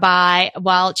world go by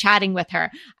while chatting with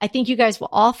her. I think you guys will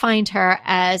all find her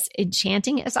as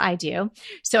enchanting as I do.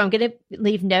 So I'm going to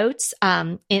leave notes,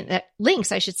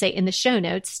 links, I should say, in the show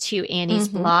notes to Annie's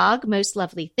blog, Most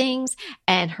Lovely Things,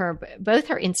 and both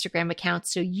her Instagram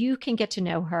accounts, so you can get to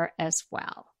know her as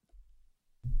well.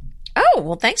 Oh,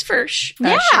 well, thanks for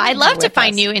I love to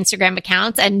find new Instagram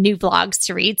accounts and new blogs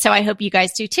to read. So I hope you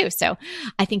guys do too. So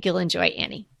I think you'll enjoy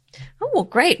Annie. Oh, well,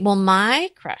 great. Well,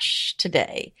 my crush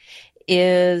today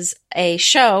is a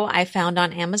show I found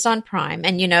on Amazon Prime.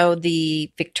 And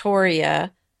the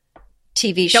Victoria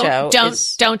TV show.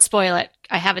 Don't spoil it.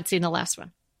 I haven't seen the last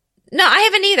one. No, I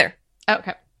haven't either.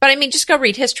 Okay. But I mean, just go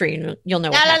read history and you'll know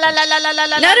what happened.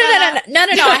 No.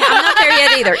 I'm not there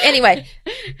yet either. Anyway,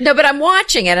 no, but I'm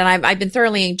watching it and I've been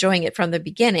thoroughly enjoying it from the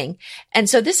beginning. And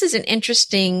so this is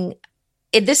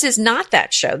this is not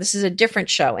that show. This is a different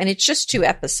show and it's just 2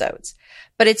 episodes,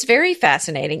 but it's very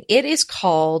fascinating. It is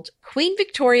called Queen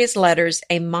Victoria's Letters,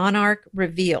 A Monarch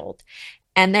Revealed.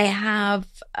 And they have,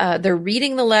 they're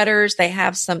reading the letters. They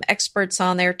have some experts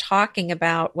on there talking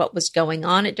about what was going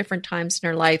on at different times in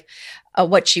her life,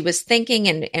 what she was thinking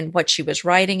and what she was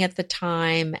writing at the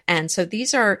time. And so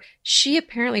she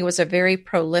apparently was a very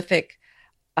prolific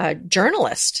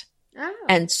journalist. Oh.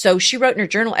 And so she wrote in her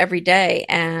journal every day.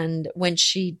 And when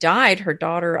she died, her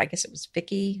daughter, I guess it was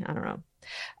Vicky, I don't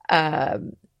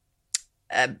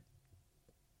know,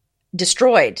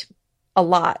 destroyed a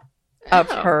lot of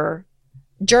her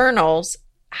journals.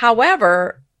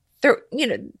 However,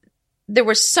 there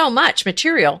was so much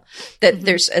material that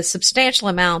there's a substantial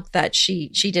amount that she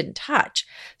didn't touch.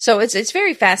 So it's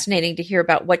very fascinating to hear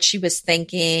about what she was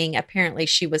thinking. Apparently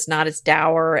she was not as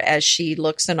dour as she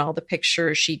looks in all the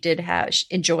pictures. She did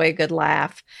enjoy a good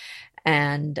laugh.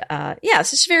 And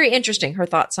it's just very interesting, her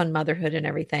thoughts on motherhood and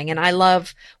everything. And I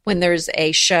love when there's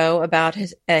a show about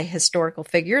a historical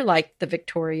figure like the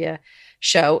Victoria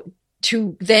show,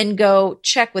 to then go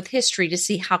check with history to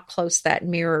see how close that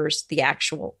mirrors the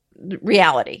actual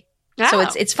reality. Oh. So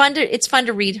it's fun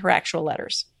to read her actual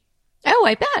letters. Oh,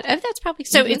 I bet. Oh, that's probably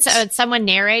so. It's someone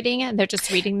narrating it, and they're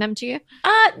just reading them to you.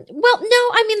 Well, no.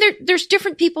 I mean, there's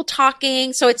different people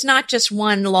talking, so it's not just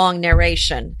one long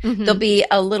narration. Mm-hmm.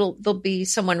 There'll be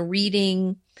someone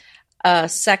reading a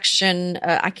section.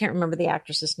 I can't remember the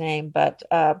actress's name, but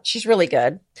she's really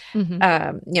good.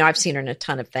 Mm-hmm. I've seen her in a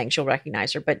ton of things. You'll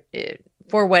recognize her, but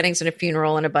 4 Weddings and a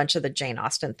Funeral and a bunch of the Jane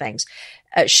Austen things.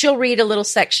 She'll read a little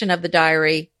section of the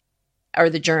diary or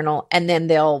the journal, and then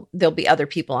there'll be other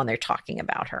people on there talking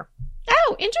about her.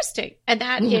 Oh, interesting. And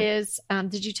that is,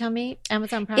 did you tell me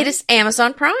Amazon Prime? It is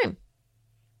Amazon Prime.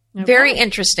 Okay. Very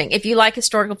interesting. If you like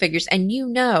historical figures, and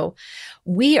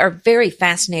we are very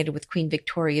fascinated with Queen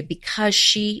Victoria because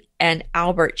she and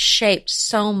Albert shaped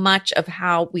so much of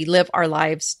how we live our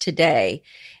lives today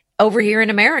over here in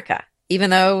America, even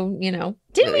though,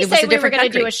 didn't we say we were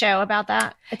going to do a show about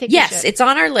that? I think yes, it's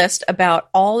on our list about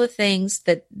all the things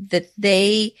that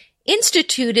they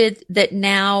instituted that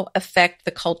now affect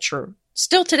the culture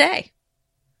still today.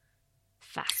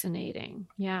 Fascinating.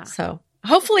 Yeah. So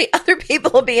hopefully other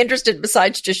people will be interested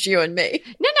besides just you and me.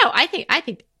 No, I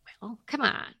think, well, come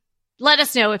on. Let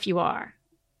us know if you are.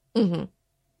 Mm-hmm.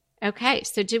 Okay.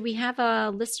 So did we have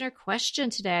a listener question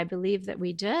today? I believe that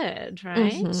we did,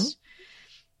 right? Mm-hmm.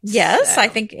 Yes, I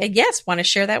think, yes. Want to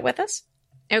share that with us?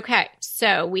 Okay.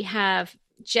 So we have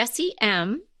Jessie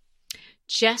M.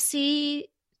 Jessie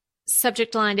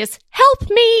subject line is help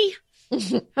me.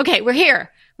 Okay. We're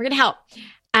here. We're going to help.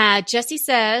 Jessie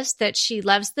says that she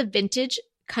loves the vintage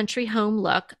country home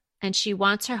look and she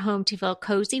wants her home to feel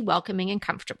cozy, welcoming, and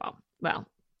comfortable. Well,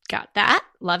 got that.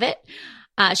 Love it.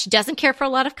 She doesn't care for a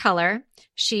lot of color.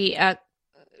 She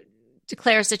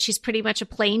declares that she's pretty much a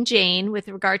plain Jane with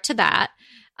regard to that.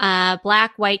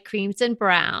 Black, white, creams, and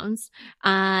browns.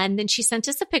 And then she sent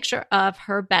us a picture of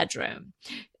her bedroom.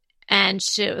 And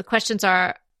the questions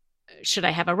are, should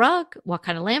I have a rug? What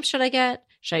kind of lamp should I get?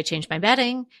 Should I change my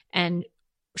bedding? And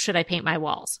should I paint my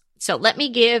walls? So let me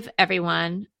give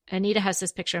everyone, Anita has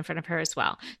this picture in front of her as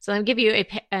well. So let me give you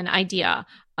an idea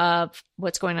of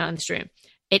what's going on in this room.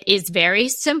 It is very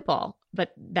simple,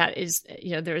 but that is,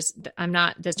 there's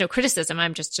no criticism.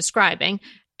 I'm just describing.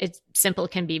 It's simple,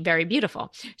 can be very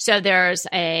beautiful. So there's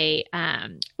a,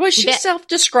 she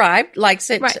self-described, likes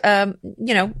it, right.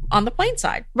 On the plain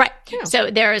side. Right. Yeah.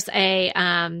 So there's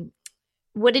a,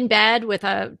 wooden bed with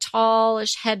a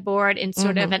tallish headboard in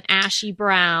sort of an ashy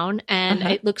brown. And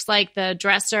it looks like the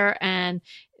dresser, and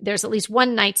there's at least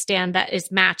one nightstand that is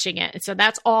matching it. So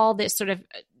that's all this sort of,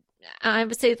 I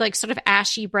would say like sort of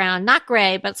ashy brown, not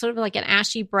gray, but sort of like an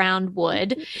ashy brown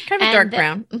wood. Kind of a dark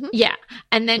brown. Mm-hmm. Yeah.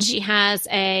 And then she has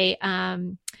a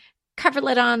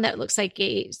coverlet on that looks like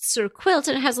a sort of quilt,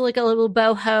 and it has like a little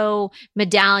boho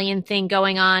medallion thing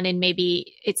going on. And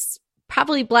maybe it's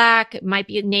probably black. It might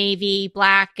be a navy,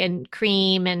 black and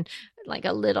cream, and like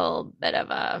a little bit of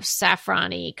a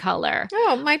saffron-y color.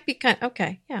 Oh, it might be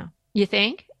okay. Yeah. You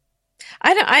think?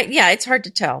 It's hard to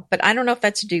tell, but I don't know if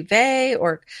that's a duvet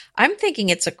or I'm thinking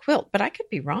it's a quilt, but I could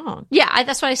be wrong. Yeah,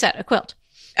 that's what I said, a quilt.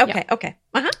 Okay. Yeah. Okay.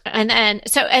 Uh-huh. And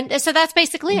so that's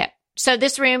basically it. So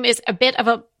this room is a bit of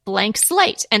a blank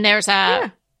slate. And there's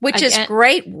which is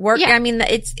great work. Yeah. I mean,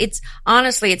 it's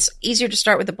honestly, it's easier to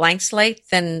start with a blank slate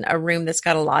than a room that's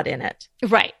got a lot in it.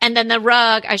 Right. And then the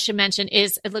rug, I should mention,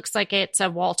 it looks like it's a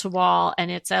wall to wall,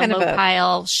 and it's a kind low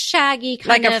pile, shaggy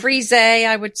kind of. Like a frise,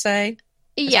 I would say.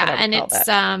 That's and it's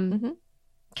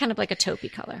kind of like a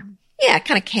taupey color. Yeah,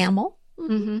 kind of camel.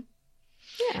 Mm-hmm.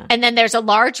 Yeah. And then there's a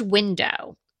large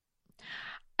window.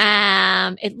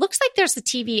 It looks like there's a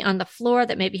TV on the floor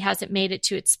that maybe hasn't made it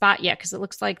to its spot yet, because it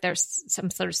looks like there's some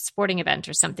sort of sporting event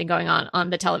or something going on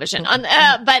the television.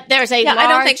 But there's a large... I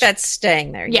don't think that's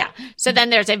staying there yet. Yeah. So then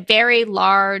there's a very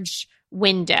large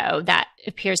window that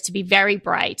appears to be very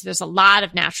bright. There's a lot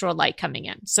of natural light coming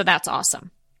in. So that's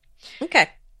awesome. Okay.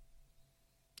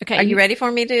 Are you ready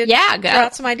for me to go throw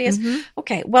out some ideas? Mm-hmm.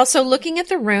 Okay. Well, so looking at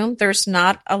the room, there's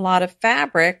not a lot of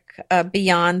fabric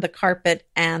beyond the carpet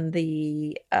and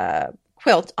the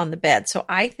quilt on the bed. So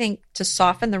I think to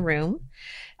soften the room,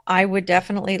 I would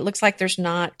definitely, it looks like there's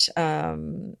not, I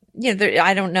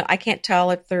don't know. I can't tell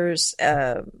if there's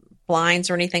blinds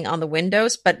or anything on the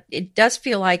windows, but it does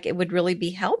feel like it would really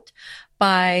be helped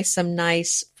by some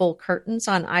nice full curtains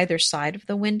on either side of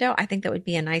the window. I think that would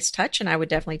be a nice touch, and I would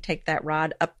definitely take that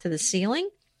rod up to the ceiling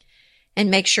and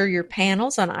make sure your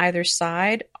panels on either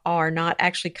side are not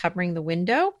actually covering the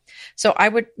window. So I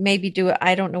would maybe do it.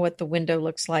 I don't know what the window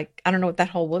looks like. I don't know what that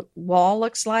whole wall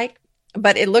looks like,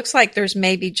 but it looks like there's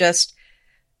maybe just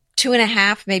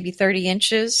 2.5, maybe 30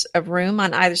 inches of room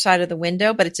on either side of the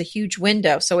window, but it's a huge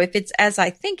window. So if it's as I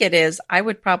think it is, I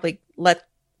would probably let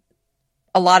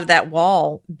a lot of that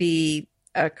wall be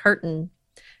a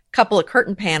couple of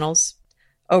curtain panels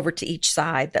over to each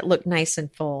side that look nice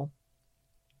and full.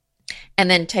 And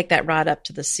then take that rod up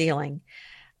to the ceiling.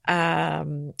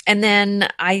 And then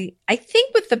I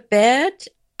think with the bed,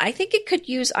 I think it could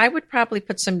use, I would probably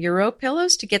put some Euro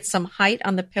pillows to get some height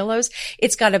on the pillows.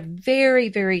 It's got a very,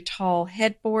 very tall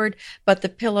headboard, but the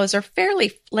pillows are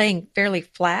laying fairly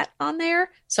flat on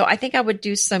there. So I think I would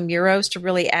do some Euros to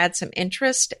really add some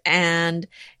interest and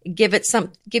give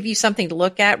you something to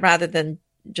look at rather than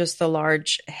just the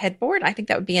large headboard. I think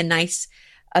that would be a nice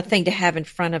thing to have in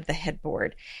front of the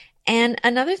headboard. And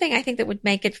another thing I think that would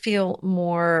make it feel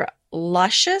more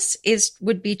luscious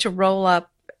would be to roll up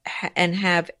and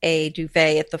have a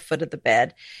duvet at the foot of the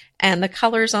bed. And the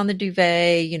colors on the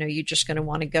duvet, you're just going to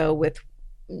want to go with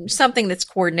something that's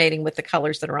coordinating with the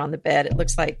colors that are on the bed. It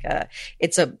looks like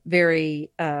it's a very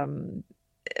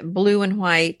blue and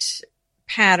white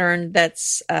pattern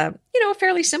that's a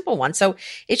fairly simple one. So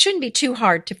it shouldn't be too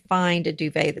hard to find a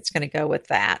duvet that's going to go with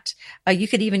that. You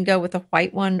could even go with a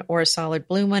white one or a solid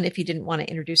blue one if you didn't want to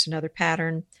introduce another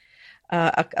pattern.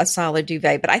 A solid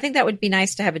duvet. But I think that would be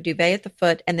nice to have a duvet at the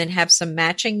foot and then have some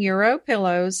matching Euro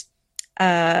pillows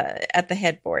at the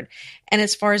headboard. And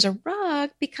as far as a rug,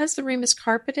 because the room is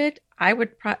carpeted, I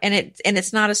would and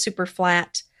it's not a super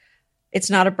flat, it's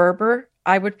not a Berber,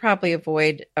 I would probably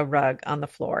avoid a rug on the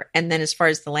floor. And then as far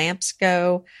as the lamps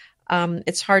go,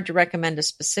 it's hard to recommend a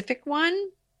specific one.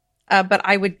 But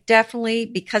I would definitely,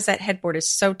 because that headboard is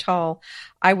so tall,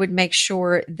 I would make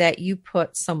sure that you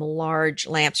put some large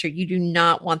lamps here. You do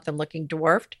not want them looking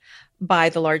dwarfed by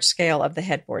the large scale of the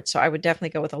headboard. So I would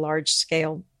definitely go with a large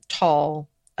scale, tall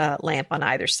lamp on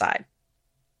either side.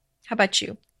 How about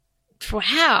you?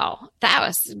 Wow, that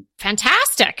was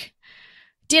fantastic.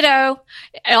 Ditto.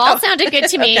 It all sounded good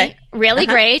to me. Okay. Really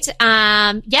great.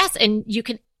 Yes, and you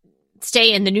can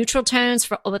stay in the neutral tones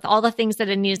with all the things that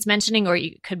Anita's mentioning, or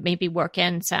you could maybe work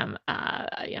in some,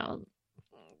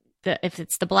 if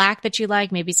it's the black that you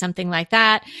like, maybe something like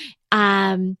that.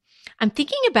 I'm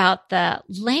thinking about the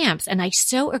lamps, and I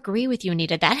so agree with you,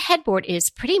 Anita. That headboard is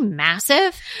pretty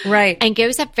massive, right, and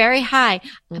goes up very high.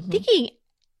 Mm-hmm. I'm thinking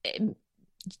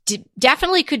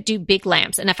definitely could do big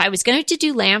lamps. And if I was going to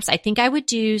do lamps, I think I would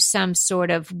do some sort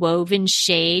of woven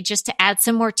shade just to add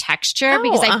some more texture,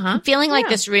 because I'm feeling like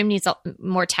this room needs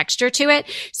more texture to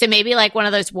it. So maybe like one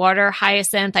of those water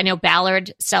hyacinth. I know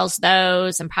Ballard sells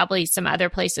those, and probably some other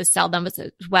places sell them as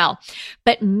well.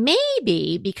 But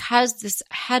maybe because this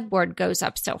headboard goes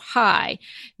up so high,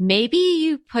 maybe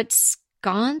you put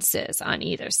sconces on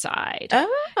either side.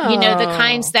 The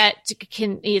kinds that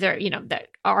can either, that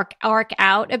arc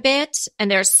out a bit.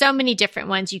 And there's so many different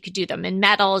ones. You could do them in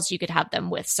metals. You could have them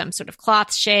with some sort of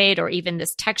cloth shade or even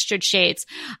this textured shades.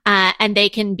 And they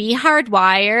can be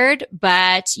hardwired,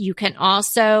 but you can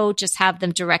also just have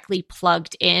them directly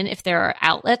plugged in if there are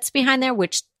outlets behind there,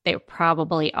 which they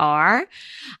probably are.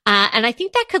 And I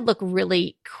think that could look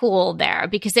really cool there,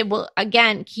 because it will,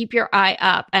 again, keep your eye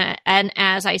up. And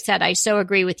as I said, I so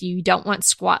agree with you. You don't want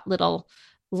squat little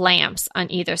lamps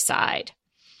on either side.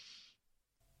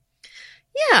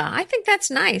 Yeah, I think that's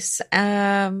nice.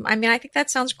 I mean, I think that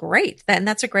sounds great. And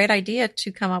that's a great idea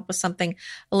to come up with something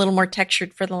a little more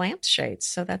textured for the lampshades.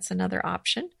 So that's another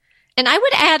option. And I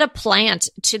would add a plant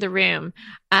to the room,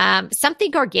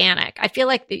 something organic. I feel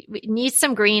like it needs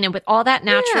some green, and with all that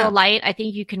natural light, I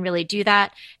think you can really do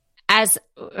that. As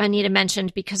Anita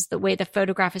mentioned, because the way the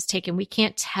photograph is taken, we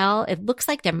can't tell. It looks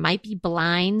like there might be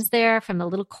blinds there from the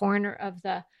little corner of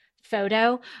the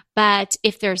photo, but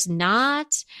if there's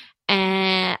not,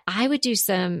 I would do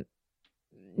some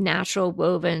natural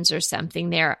wovens or something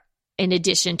there in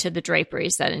addition to the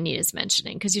draperies that Anita's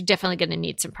mentioning, because you're definitely going to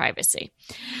need some privacy.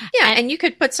 Yeah, and you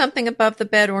could put something above the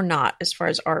bed or not as far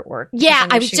as artwork. Yeah,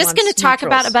 I was just going to talk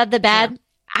about above the bed. Yeah.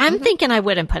 I'm thinking I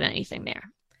wouldn't put anything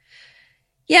there.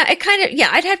 Yeah,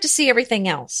 I'd have to see everything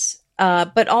else.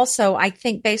 But also, I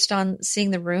think based on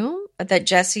seeing the room, that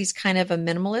Jessie's kind of a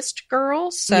minimalist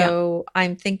girl. So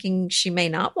I'm thinking she may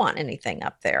not want anything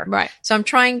up there. Right. So I'm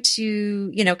trying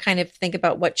to, kind of think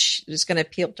about what is going to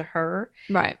appeal to her.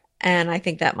 Right. And I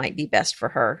think that might be best for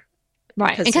her.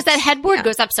 Right. Because that headboard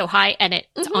goes up so high and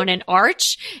it's on an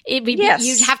arch. You'd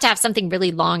have to have something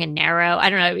really long and narrow. I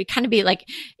don't know. It'd kind of be like,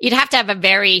 you'd have to have a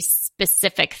very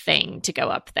specific thing to go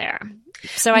up there.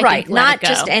 So I think not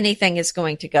just anything is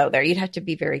going to go there. You'd have to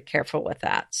be very careful with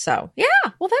that. So yeah,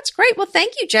 well, that's great. Well,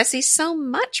 thank you, Jessie, so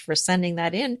much for sending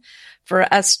that in for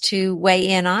us to weigh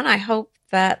in on. I hope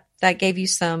that gave you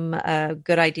some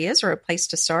good ideas or a place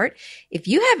to start. If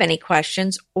you have any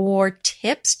questions or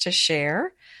tips to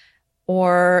share,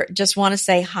 or just want to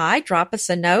say hi, drop us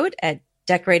a note at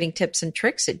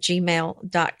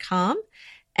decoratingtipsandtricks@gmail.com.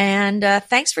 And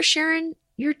thanks for sharing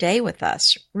your day with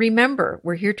us. Remember,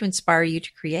 we're here to inspire you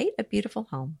to create a beautiful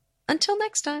home. Until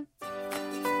next time.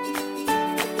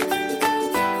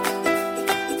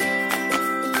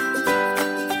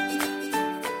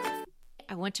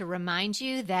 I want to remind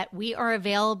you that we are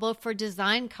available for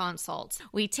design consults.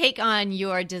 We take on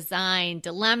your design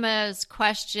dilemmas,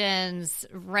 questions,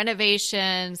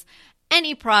 renovations,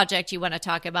 any project you want to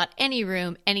talk about, any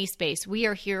room, any space. We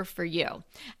are here for you.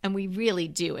 And we really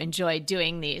do enjoy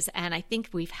doing these. And I think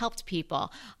we've helped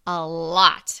people a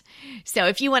lot. So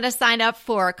if you want to sign up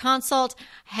for a consult,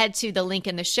 head to the link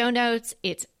in the show notes.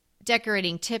 It's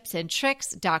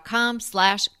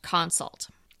decoratingtipsandtricks.com/consult.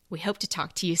 We hope to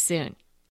talk to you soon.